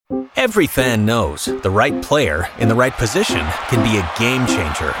Every fan knows the right player in the right position can be a game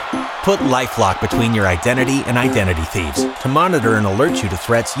changer. Put LifeLock between your identity and identity thieves to monitor and alert you to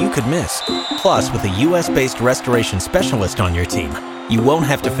threats you could miss. Plus, with a U.S.-based restoration specialist on your team, you won't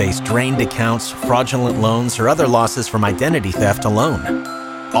have to face drained accounts, fraudulent loans, or other losses from identity theft alone.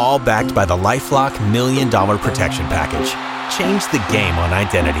 All backed by the LifeLock $1 Million Protection Package. Change the game on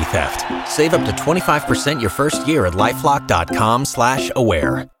identity theft. Save up to 25% your first year at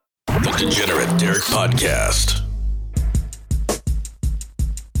LifeLock.com/aware. The Degenerate Derek Podcast.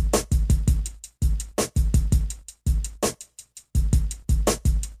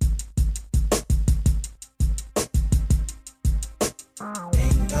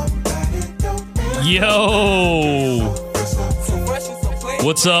 Yo!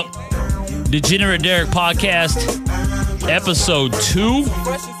 What's up? Degenerate Derek Podcast, Episode 2.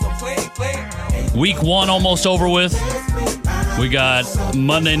 Week 1 almost over with. We got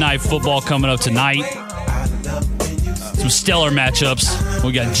Monday Night Football coming up tonight. Some stellar matchups.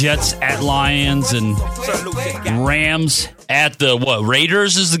 We got Jets at Lions and Rams at the,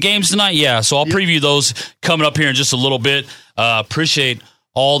 Raiders is the games tonight? Yeah, so I'll preview those coming up here in just a little bit. Appreciate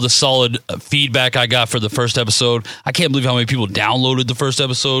all the solid feedback I got for the first episode. I can't believe how many people downloaded the first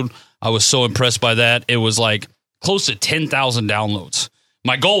episode. I was so impressed by that. It was like close to 10,000 downloads.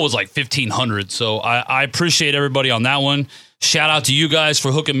 My goal was like 1,500, so I appreciate everybody on that one. Shout out to you guys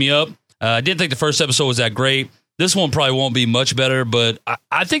for hooking me up. I didn't think the first episode was that great. This one probably won't be much better, but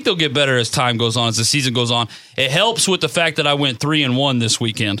I think they'll get better as time goes on, as the season goes on. It helps with the fact that I went 3-1 this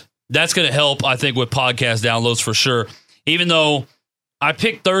weekend. That's going to help, I think, with podcast downloads for sure. Even though I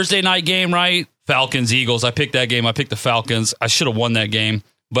picked Thursday night game, right? Falcons, Eagles. I picked that game. I picked the Falcons. I should have won that game,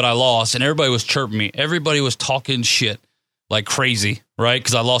 but I lost, and everybody was chirping me. Everybody was talking shit like crazy, right?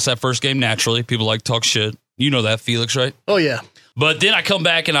 Because I lost that first game naturally. People like to talk shit. You know that, Felix, right? Oh, yeah. But then I come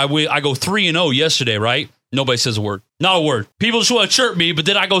back and I go 3-0 yesterday, right? Nobody says a word. Not a word. People just want to chirp me, but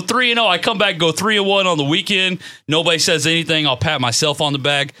then I go 3-0. I come back and go 3-1 on the weekend. Nobody says anything. I'll pat myself on the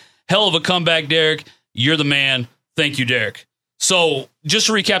back. Hell of a comeback, Derek. You're the man. Thank you, Derek. So just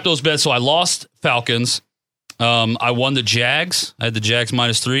to recap those bets. So I lost Falcons. I won the Jags. I had the Jags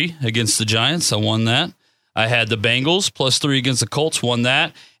 -3 against the Giants. I won that. I had the Bengals +3 against the Colts. Won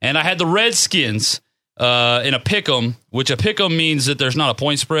that. And I had the Redskins in a pick'em, which a pick'em means that there's not a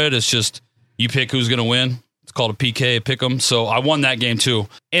point spread. It's just you pick who's going to win. It's called a PK, a pick'em. So I won that game too.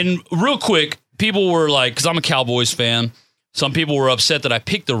 And real quick, people were like, because I'm a Cowboys fan, some people were upset that I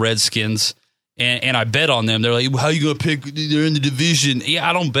picked the Redskins and I bet on them. They're like, how you going to pick? They're in the division. Yeah,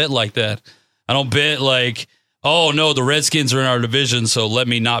 I don't bet like that. I don't bet like, oh, no, the Redskins are in our division, so let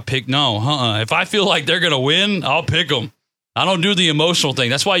me not pick. No, If I feel like they're going to win, I'll pick them. I don't do the emotional thing.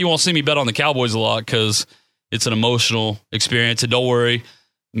 That's why you won't see me bet on the Cowboys a lot, because it's an emotional experience. And don't worry,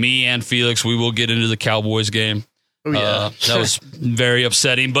 me and Felix, we will get into the Cowboys game. Oh, yeah. That was very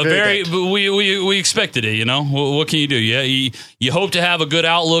upsetting, but we expected it, you know? What can you do? Yeah, you hope to have a good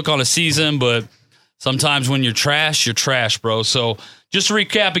outlook on a season, but sometimes when you're trash, bro. So just to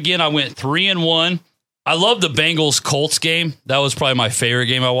recap again, I went 3-1. I love the Bengals-Colts game. That was probably my favorite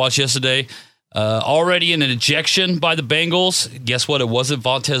game I watched yesterday. Already in an ejection by the Bengals. Guess what? It wasn't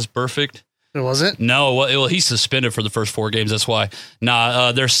Vontaze Burfict. It wasn't? No, well, he's suspended for the first 4 games. That's why.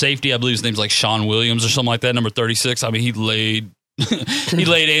 Their safety, I believe his name's like Sean Williams or something like that, number 36. I mean, he laid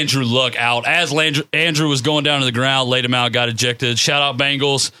Andrew Luck out. As Andrew was going down to the ground, laid him out, got ejected. Shout out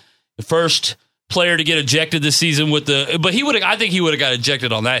Bengals. The first player to get ejected this season but I think he would have got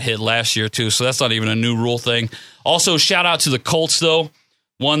ejected on that hit last year too, so that's not even a new rule thing. Also, shout out to the Colts though.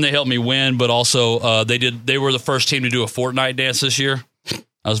 One, they helped me win, but also they were the first team to do a Fortnite dance this year.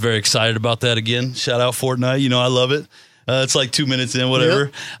 I was very excited about that again. Shout out Fortnite. You know, I love it. It's like 2 minutes in,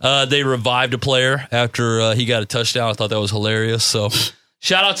 whatever. Yep. They revived a player after he got a touchdown. I thought that was hilarious. So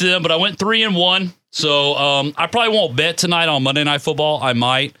shout out to them. But I went 3-1. So I probably won't bet tonight on Monday Night Football. I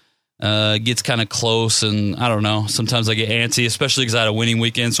might. It gets kind of close, and I don't know. Sometimes I get antsy, especially because I had a winning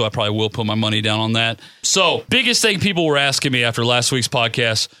weekend, so I probably will put my money down on that. So biggest thing people were asking me after last week's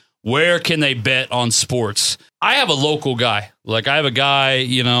podcast, where can they bet on sports? I have a local guy. Like, I have a guy,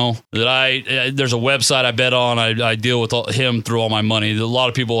 you know, that there's a website I bet on. I deal with him through all my money. A lot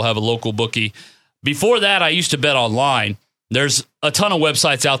of people have a local bookie. Before that, I used to bet online. There's a ton of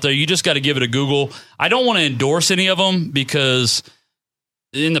websites out there. You just got to give it a Google. I don't want to endorse any of them because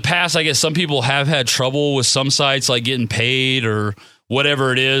in the past, I guess some people have had trouble with some sites, like getting paid or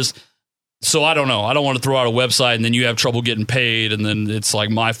whatever it is. So I don't know. I don't want to throw out a website and then you have trouble getting paid and then it's like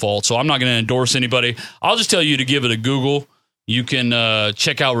my fault. So I'm not going to endorse anybody. I'll just tell you to give it a Google. You can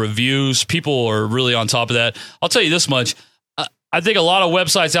check out reviews. People are really on top of that. I'll tell you this much. I think a lot of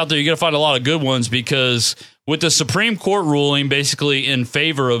websites out there, you're going to find a lot of good ones because with the Supreme Court ruling basically in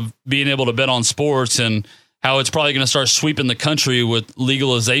favor of being able to bet on sports and how it's probably going to start sweeping the country with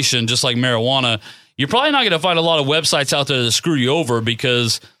legalization, just like marijuana, you're probably not going to find a lot of websites out there that screw you over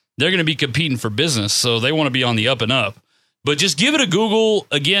because they're going to be competing for business. So they want to be on the up and up. But just give it a Google.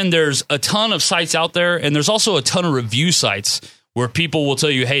 Again, there's a ton of sites out there, and there's also a ton of review sites where people will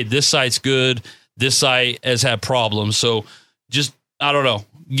tell you, hey, this site's good, this site has had problems. So just, I don't know,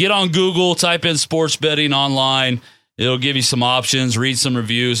 get on Google, type in sports betting online. It'll give you some options, read some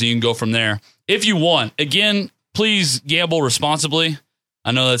reviews, and you can go from there. If you want. Again, please gamble responsibly.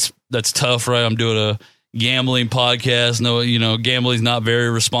 I know that's tough, right? I'm doing a gambling podcast. No, gambling is not very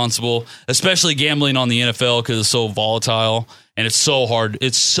responsible, especially gambling on the NFL because it's so volatile and it's so hard.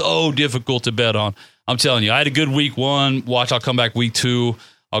 It's so difficult to bet on. I'm telling you, I had a good week 1. Watch, I'll come back week 2.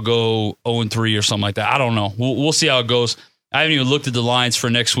 I'll go 0-3 or something like that. I don't know. We'll see how it goes. I haven't even looked at the lines for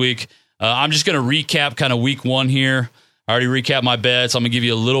next week. I'm just going to recap kind of week 1 here. I already recapped my bets. I'm going to give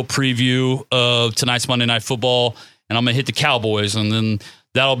you a little preview of tonight's Monday Night Football, and I'm going to hit the Cowboys, and then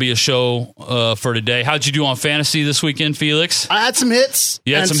that'll be a show for today. How'd you do on fantasy this weekend, Felix? I had some hits.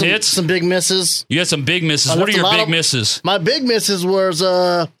 You had some hits? Some big misses. You had some big misses. What are your big misses? My big misses was...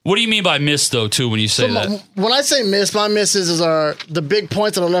 what do you mean by miss, though, too, when you say that? When I say miss, my misses are the big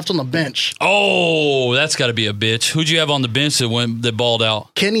points that are left on the bench. Oh, that's got to be a bitch. Who'd you have on the bench that balled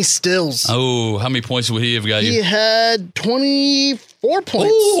out? Kenny Stills. Oh, how many points would he have got you? He had 24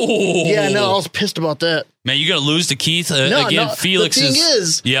 points. Ooh. Yeah, no, I was pissed about that. Man, you going to lose to Keith? No, Felix the thing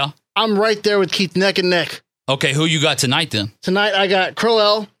is, yeah. I'm right there with Keith neck and neck. Okay, who you got tonight then? Tonight I got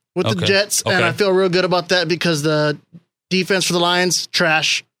Crowell with the Jets, and I feel real good about that because the defense for the Lions,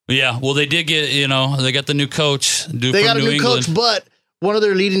 trash. Yeah, well, they did get, they got the new coach. They got a new coach, but one of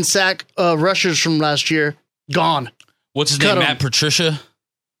their leading sack rushers from last year, gone. What's his name, Matt Patricia?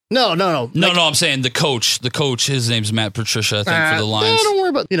 No. No, I'm saying the coach. The coach, his name's Matt Patricia, I think, for the Lions. Yeah, don't worry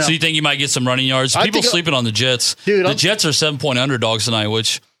about So you think you might get some running yards? People sleeping on the Jets. Dude, the Jets are 7-point underdogs tonight,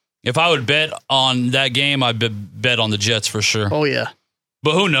 which if I would bet on that game, I'd bet on the Jets for sure. Oh, yeah.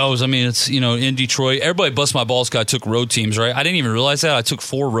 But who knows? I mean, it's, in Detroit, everybody bust my balls because I took road teams, right? I didn't even realize that. I took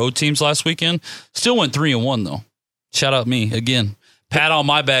 4 road teams last weekend. Still went 3-1, though. Shout out me again. Pat on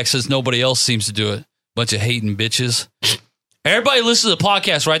my back says nobody else seems to do it. Bunch of hating bitches. Everybody listens to the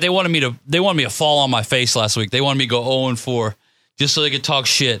podcast, right? They wanted me to fall on my face last week. They wanted me to go 0-4 just so they could talk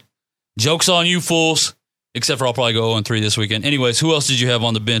shit. Joke's on you fools. Except for I'll probably go 0-3 this weekend. Anyways, who else did you have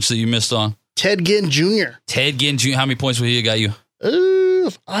on the bench that you missed on? Ted Ginn Jr. Ted Ginn Jr. How many points would he got you?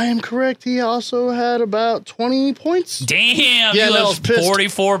 If I am correct, he also had about 20 points. Damn. Yeah, I was pissed.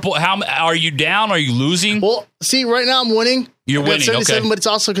 44 points. How are you down? Are you losing? Well, see, right now I'm winning. You're winning, 77, okay. But it's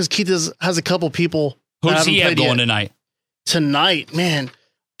also because Keith has a couple people. Who's he have going tonight? Tonight, man.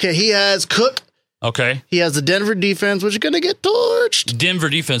 Okay, he has Cook. Okay. He has the Denver defense, which is going to get torched. Denver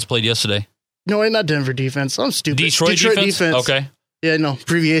defense played yesterday. No, not Denver defense. I'm stupid. Detroit defense? Okay. Yeah, no,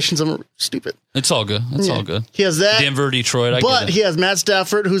 abbreviations. I'm stupid. It's all good. It's all good. He has that. Denver, Detroit, but he has Matt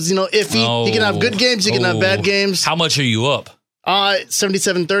Stafford, who's, iffy. Oh. He can have good games. He can have bad games. How much are you up?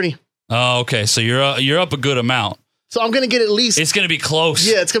 77-30. Oh, okay. So you're up a good amount. So I'm going to get at least... It's going to be close.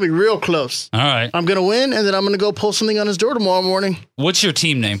 Yeah, it's going to be real close. All right. I'm going to win, and then I'm going to go post something on his door tomorrow morning. What's your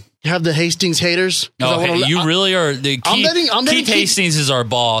team name? You have the Hastings haters. Oh, you really are... I'm betting Keith Hastings is our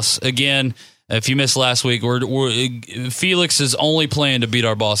boss. Again, if you missed last week, Felix is only playing to beat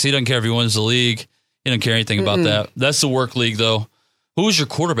our boss. He doesn't care if he wins the league. He doesn't care anything about that. That's the work league, though. Who was your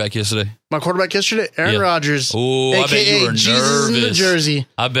quarterback yesterday? My quarterback yesterday? Aaron Rodgers. Oh, I bet you were Jesus nervous. In New Jersey.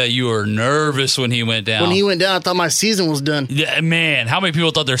 I bet you were nervous when he went down. When he went down, I thought my season was done. Yeah, man, how many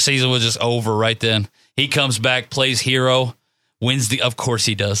people thought their season was just over right then? He comes back, plays hero, wins the... Of course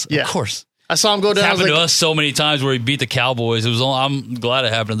he does. Yeah. Of course. I saw him go down. It's happened to us so many times where he beat the Cowboys. I'm glad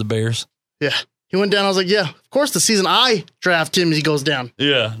it happened to the Bears. Yeah. He went down. I was like, yeah, of course the season I draft him, he goes down.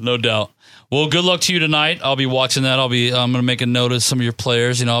 Yeah, no doubt. Well, good luck to you tonight. I'll be watching that. I'm going to make a note of some of your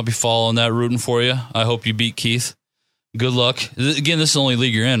players. I'll be following that, rooting for you. I hope you beat Keith. Good luck. Again, this is the only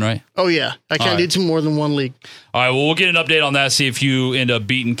league you're in, right? Oh, yeah. I can't do 2 more than 1 league. All right, well, we'll get an update on that, see if you end up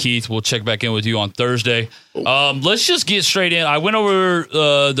beating Keith. We'll check back in with you on Thursday. Let's just get straight in. I went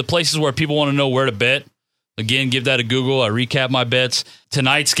over the places where people want to know where to bet. Again, give that a Google. I recap my bets.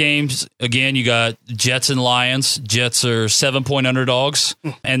 Tonight's games, again, you got Jets and Lions. Jets are 7-point underdogs.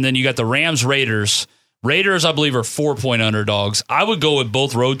 And then you got the Rams, Raiders. Raiders, I believe, are 4-point underdogs. I would go with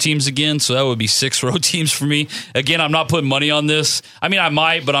both road teams again, so that would be 6 road teams for me. Again, I'm not putting money on this. I mean, I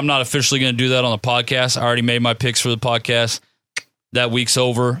might, but I'm not officially going to do that on the podcast. I already made my picks for the podcast. that week's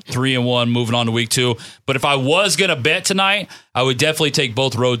over. 3-1, moving on to week 2. But if I was going to bet tonight, I would definitely take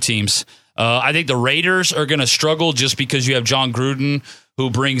both road teams. I think the Raiders are going to struggle just because you have John Gruden, who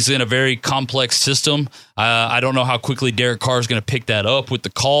brings in a very complex system. I don't know how quickly Derek Carr is going to pick that up with the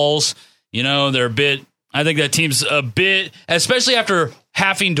calls. They're a bit. I think that team's a bit, especially after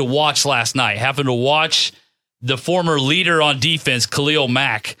having to watch last night, having to watch the former leader on defense, Khalil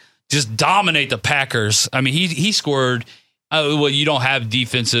Mack, just dominate the Packers. I mean, he scored. Well, you don't have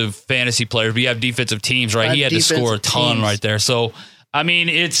defensive fantasy players, but you have defensive teams, right? He had to score a ton right there. So, I mean,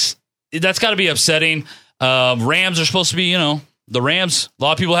 that's got to be upsetting. Rams are supposed to be, the Rams. A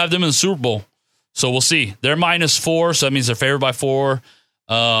lot of people have them in the Super Bowl, so we'll see. They're -4, so that means they're favored by 4.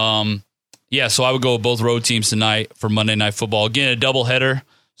 Yeah, so I would go with both road teams tonight for Monday Night Football. Again, a doubleheader,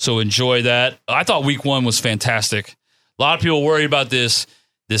 so enjoy that. I thought week 1 was fantastic. A lot of people worried about this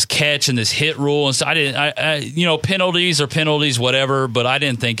catch and this hit rule, and so penalties are penalties, whatever. But I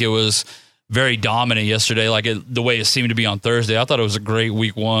didn't think it was very dominant yesterday, the way it seemed to be on Thursday. I thought it was a great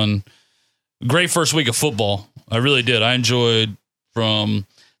week 1, great first week of football. I really did. I enjoyed from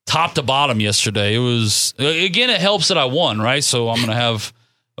top to bottom yesterday. It was, again, it helps that I won, right? So I'm going to have,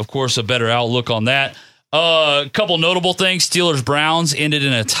 of course, a better outlook on that. A couple notable things. Steelers-Browns ended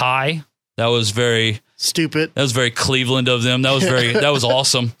in a tie. That was very stupid. That was very Cleveland of them. That was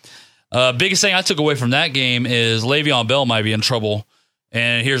awesome. Biggest thing I took away from that game is Le'Veon Bell might be in trouble.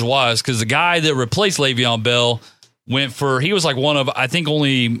 And here's why. It's because the guy that replaced Le'Veon Bell he was like one of, I think,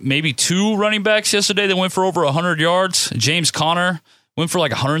 only maybe 2 running backs yesterday that went for over 100 yards. James Conner went for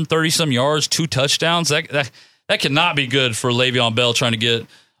like 130-some yards, 2 touchdowns. That cannot be good for Le'Veon Bell trying to get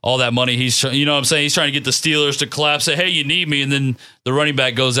all that money. He's, you know what I'm saying? He's trying to get the Steelers to clap, say, hey, you need me. And then the running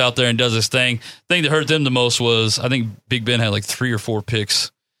back goes out there and does his thing. The thing that hurt them the most was, I think Big Ben had like 3 or 4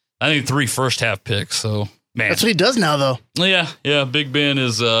 picks. I think 3 first-half picks. So, man. That's what he does now, though. Yeah. Big Ben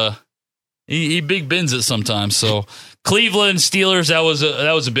is, he Big Bens it sometimes. So, Cleveland Steelers, that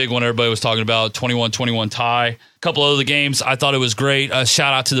was a big one. Everybody was talking about 21-21 tie. A couple other games, I thought it was great.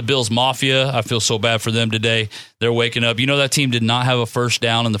 Shout out to the Bills Mafia. I feel so bad for them today. They're waking up. That team did not have a first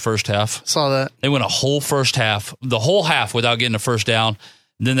down in the first half. Saw that. They went a whole first half, the whole half without getting a first down.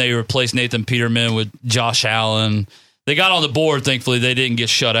 And then they replaced Nathan Peterman with Josh Allen. They got on the board. Thankfully, they didn't get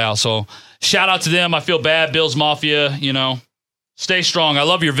shut out. So shout out to them. I feel bad. Bills Mafia, stay strong. I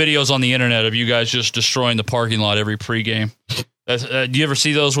love your videos on the internet of you guys just destroying the parking lot every pregame. Do you ever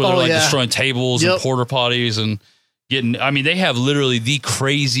see those where they're destroying tables and porta potties and getting? I mean, they have literally the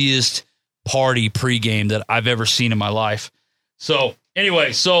craziest party pregame that I've ever seen in my life. So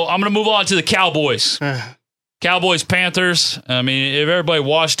anyway, I'm going to move on to the Cowboys. Cowboys Panthers. I mean, if everybody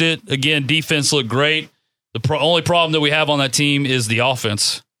watched it, again, defense looked great. The only problem that we have on that team is the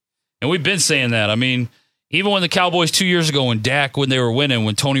offense, and we've been saying that. I mean, even when the Cowboys 2 years ago, when they were winning,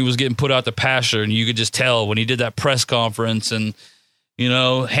 when Tony was getting put out the pasture, and you could just tell when he did that press conference and,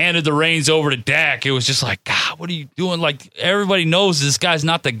 handed the reins over to Dak, it was just like, God, what are you doing? Like, everybody knows this guy's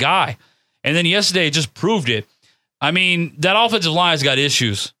not the guy. And then yesterday it just proved it. I mean, that offensive line's got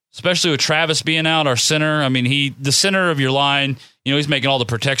issues, especially with Travis being out, our center. I mean, the center of your line, he's making all the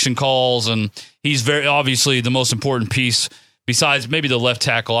protection calls, and he's very obviously the most important piece. Besides maybe the left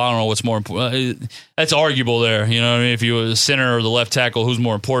tackle, I don't know what's more important. That's arguable there. You know what I mean? If you were the center or the left tackle, who's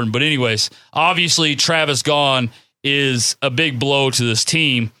more important? But anyways, obviously Travis gone is a big blow to this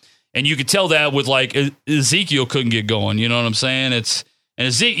team. And you could tell that with like Ezekiel couldn't get going. You know what I'm saying?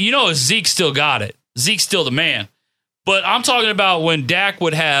 Zeke still got it. Zeke's still the man. But I'm talking about when Dak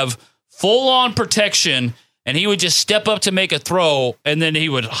would have full-on protection and he would just step up to make a throw and then he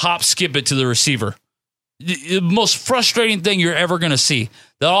would skip it to the receiver. The most frustrating thing you're ever going to see.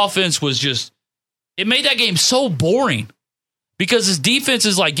 The offense was just, it made that game so boring because his defense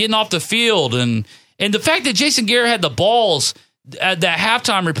is like getting off the field. And the fact that Jason Garrett had the balls at that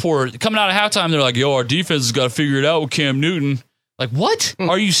halftime report, coming out of halftime, they're like, our defense has got to figure it out with Cam Newton. Like, what?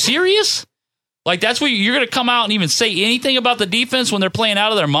 Are you serious? Like, that's what you're going to come out and even say anything about the defense when they're playing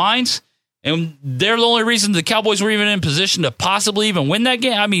out of their minds? And they're the only reason the Cowboys were even in position to possibly even win that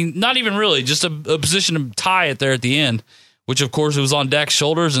game. I mean, not even really, just a position to tie it there at the end, which, of course, it was on Dak's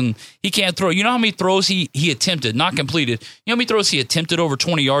shoulders, and he can't throw. You know how many throws he attempted, not completed? You know how many throws he attempted over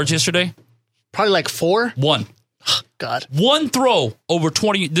 20 yards yesterday? Probably like 4? 1. God. 1 throw over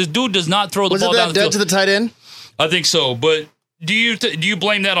 20. This dude does not throw the ball down the field. Was it that dead to the tight end? I think so, but do you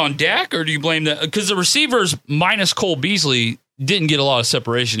blame that on Dak, or do you blame that? Because the receivers, minus Cole Beasley, didn't get a lot of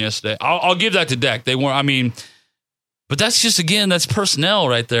separation yesterday. I'll give that to Dak. They weren't, but that's just, again, that's personnel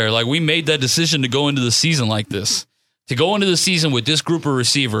right there. Like, we made that decision to go into the season like this. To go into the season with this group of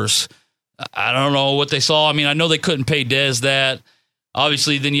receivers, I don't know what they saw. I mean, I know they couldn't pay Dez that.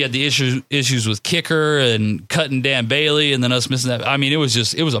 Obviously, then you had the issues with kicker and cutting Dan Bailey and then us missing that. I mean, it was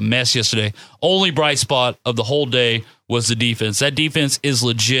a mess yesterday. Only bright spot of the whole day was the defense. That defense is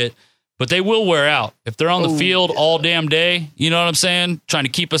legit, but they will wear out. If they're on the field all damn day, you know what I'm saying? Trying to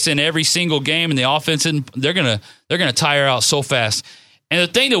keep us in every single game and the offense, they're gonna tire out so fast. And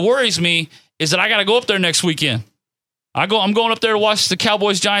the thing that worries me is that I got to go up there next weekend. I'm going up there to watch the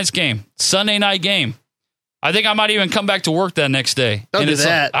Cowboys-Giants game, Sunday night game. I think I might even come back to work that next day. Don't do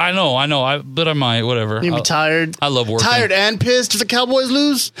that. I know. But I might, whatever. You'll be tired. I love working. Tired and pissed if the Cowboys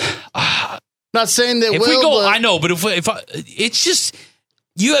lose? Not saying they will. If we go, I know, but it's just,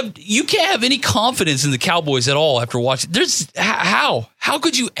 you can't have any confidence in the Cowboys at all after watching. How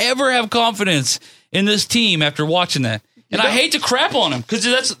could you ever have confidence in this team after watching that? And I hate to crap on him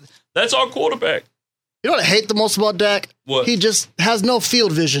because that's our quarterback. You know what I hate the most about Dak? What? He just has no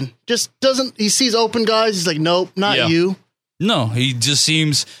field vision. Just doesn't. He sees open guys. He's like, nope, not you. No, he just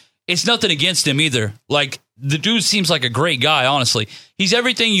seems. It's nothing against him either. Like, the dude seems like a great guy. Honestly, he's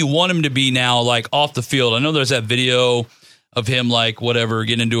everything you want him to be now. Like, off the field. I know there's that video of him, like, whatever,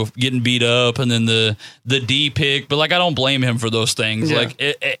 getting beat up, and then the D pick. But like, I don't blame him for those things. Yeah.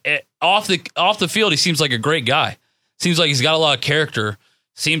 Like, off the field, he seems like a great guy. Seems like he's got a lot of character.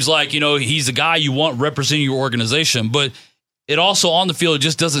 Seems like, he's the guy you want representing your organization, but it also on the field, it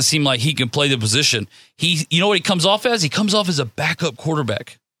just doesn't seem like he can play the position. You know what he comes off as? He comes off as a backup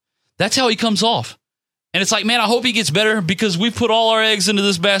quarterback. That's how he comes off. And it's like, man, I hope he gets better because we put all our eggs into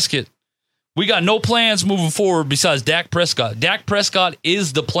this basket. We got no plans moving forward besides Dak Prescott. Dak Prescott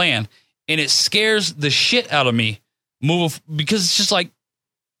is the plan, and it scares the shit out of me because it's just like,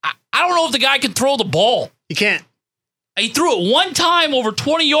 I don't know if the guy can throw the ball. He can't. He threw it one time over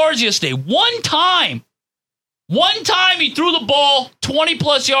 20 yards yesterday. One time he threw the ball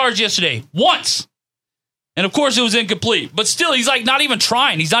 20-plus yards yesterday. Once. And, of course, it was incomplete. But still, he's like not even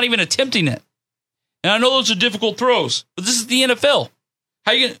trying. He's not even attempting it. And I know those are difficult throws, but this is the NFL.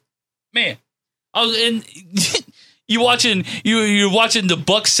 How you going to... Man, I was in... You're watching the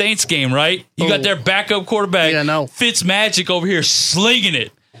Bucs Saints game, right? You got their backup quarterback, Fitzmagic, over here slinging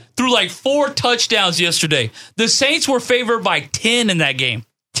it. Threw like 4 touchdowns yesterday. The Saints were favored by 10 in that game.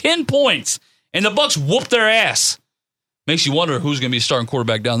 10 points. And the Bucs whooped their ass. Makes you wonder who's going to be starting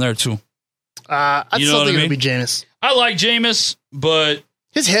quarterback down there, too. I still think it'll be Jameis. I like Jameis, but...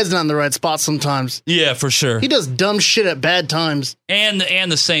 his head's not in the right spot sometimes. Yeah, for sure. He does dumb shit at bad times. And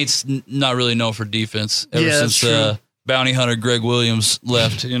the Saints not really known for defense ever since bounty hunter Greg Williams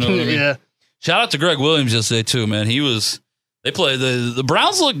left. You know what I mean? Yeah. Shout out to Greg Williams yesterday, too, man. They play the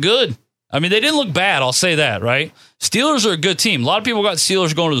Browns look good. I mean, they didn't look bad. I'll say that, right? Steelers are a good team. A lot of people got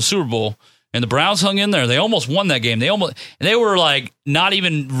Steelers going to the Super Bowl, and the Browns hung in there. They almost won that game. They were like not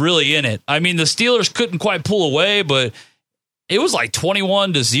even really in it. I mean, the Steelers couldn't quite pull away, but it was like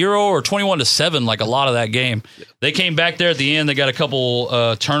 21-0 or 21-7, like a lot of that game. They came back there at the end. They got a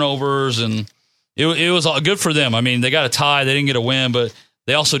couple turnovers, and it was all good for them. I mean, they got a tie. They didn't get a win, but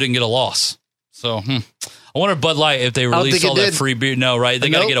they also didn't get a loss. So, I wonder if Bud Light, if they release all that free beer. No, right? They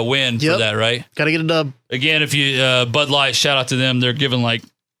got to get a win for that, right? Got to get a dub. Again, if you Bud Light, shout out to them. They're giving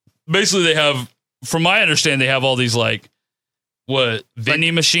basically they have, from my understanding, they have all these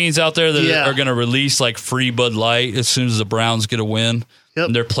vending machines out there that are going to release free Bud Light as soon as the Browns get a win. Yep.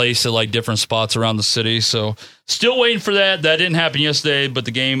 And they're placed at different spots around the city. So still waiting for that. That didn't happen yesterday, but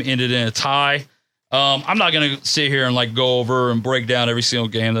the game ended in a tie. I'm not going to sit here and go over and break down every single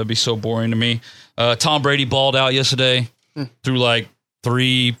game. That'd be so boring to me. Tom Brady balled out yesterday, threw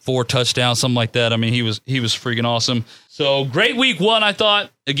 3-4 touchdowns, something like that. I mean, he was freaking awesome. So great week 1, I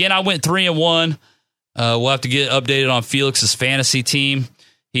thought. Again, I went 3-1. We'll have to get updated on Felix's fantasy team.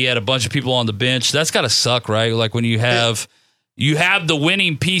 He had a bunch of people on the bench. That's got to suck, right? Like when you have the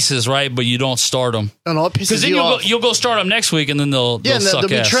winning pieces, right? But you don't start them. Because then you'll go start them next week, and then they'll suck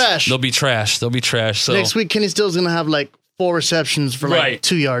they'll ass. Be trash. They'll be trash. So next week, Kenny Still's gonna have 4 receptions for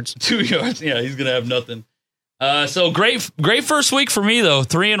 2 yards. 2 yards. Yeah, he's gonna have nothing. So great first week for me though.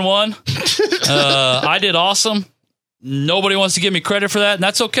 3-1. I did awesome. Nobody wants to give me credit for that, and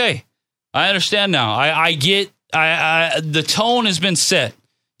that's okay. I understand now. I get. The tone has been set.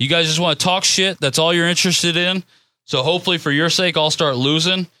 You guys just want to talk shit. That's all you're interested in. So hopefully, for your sake, I'll start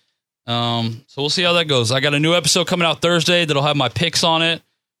losing. So we'll see how that goes. I got a new episode coming out Thursday that'll have my picks on it.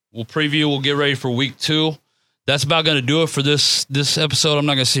 We'll preview. We'll get ready for week 2. That's about going to do it for this episode. I'm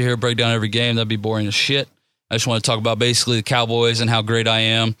not going to sit here and break down every game. That'd be boring as shit. I just want to talk about basically the Cowboys and how great I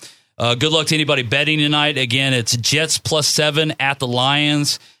am. Good luck to anybody betting tonight. Again, it's Jets +7 at the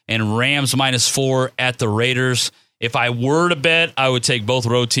Lions and Rams -4 at the Raiders. If I were to bet, I would take both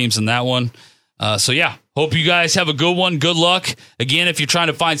road teams in that one. So yeah, hope you guys have a good one. Good luck. Again, if you're trying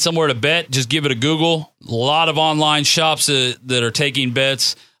to find somewhere to bet, just give it a Google. A lot of online shops that are taking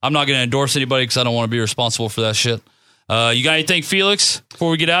bets. I'm not going to endorse anybody because I don't want to be responsible for that shit. You got anything, Felix,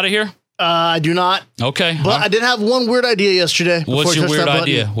 before we get out of here? I do not. Okay. But I did have one weird idea yesterday. What's your weird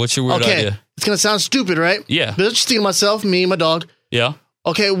idea? What's your weird idea? It's going to sound stupid, right? Yeah. But just thinking to myself, me and my dog. Yeah.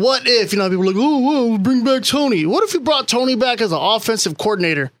 Okay, what if, people are like, oh, bring back Tony. What if we brought Tony back as an offensive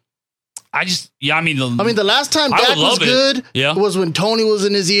coordinator? The last time Dak was good was when Tony was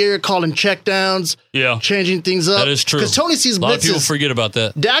in his ear calling checkdowns, changing things up. That is true. Because Tony sees blitzes. A lot of people forget about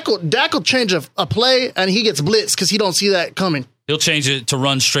that. Dak will change a play, and he gets blitzed because he don't see that coming. He'll change it to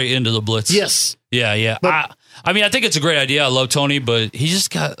run straight into the blitz. Yes. Yeah. But, I think it's a great idea. I love Tony, but he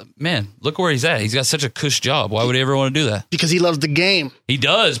just look where he's at. He's got such a cush job. Why would he ever want to do that? Because he loves the game. He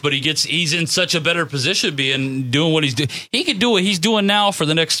does, but he's in such a better position doing what he's doing. He could do what he's doing now for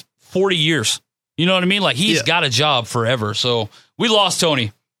the next 40 years. You know what I mean? Like, he's got a job forever. So we lost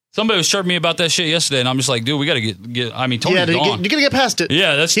Tony. Somebody was chirping me about that shit yesterday, and I'm just like, dude, we got to get Tony's gone. You got to get past it.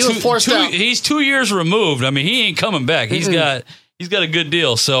 Yeah, he was forced out. He's 2 years removed. He ain't coming back. He's got a good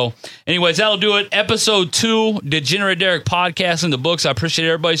deal. So, anyways, that'll do it. Episode 2, Degenerate Derek podcast in the books. I appreciate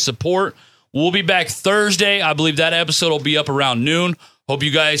everybody's support. We'll be back Thursday. I believe that episode will be up around noon. Hope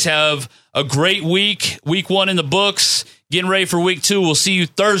you guys have a great week. Week 1 in the books. Getting ready for week 2. We'll see you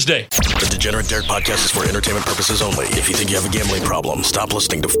Thursday. The Degenerate Derek podcast is for entertainment purposes only. If you think you have a gambling problem, stop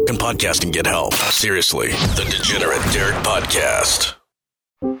listening to fucking podcast and get help. Seriously. The Degenerate Derek podcast.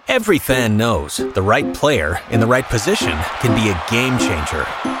 Every fan knows the right player in the right position can be a game changer.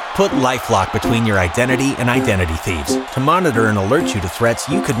 Put LifeLock between your identity and identity thieves to monitor and alert you to threats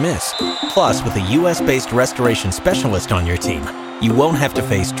you could miss. Plus, with a U.S.-based restoration specialist on your team, you won't have to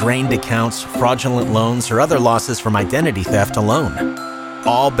face drained accounts, fraudulent loans, or other losses from identity theft alone.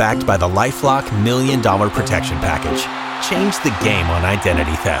 All backed by the LifeLock $1 Million Protection Package. Change the game on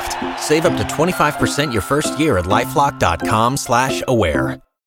identity theft. Save up to 25% your first year at LifeLock.com/aware.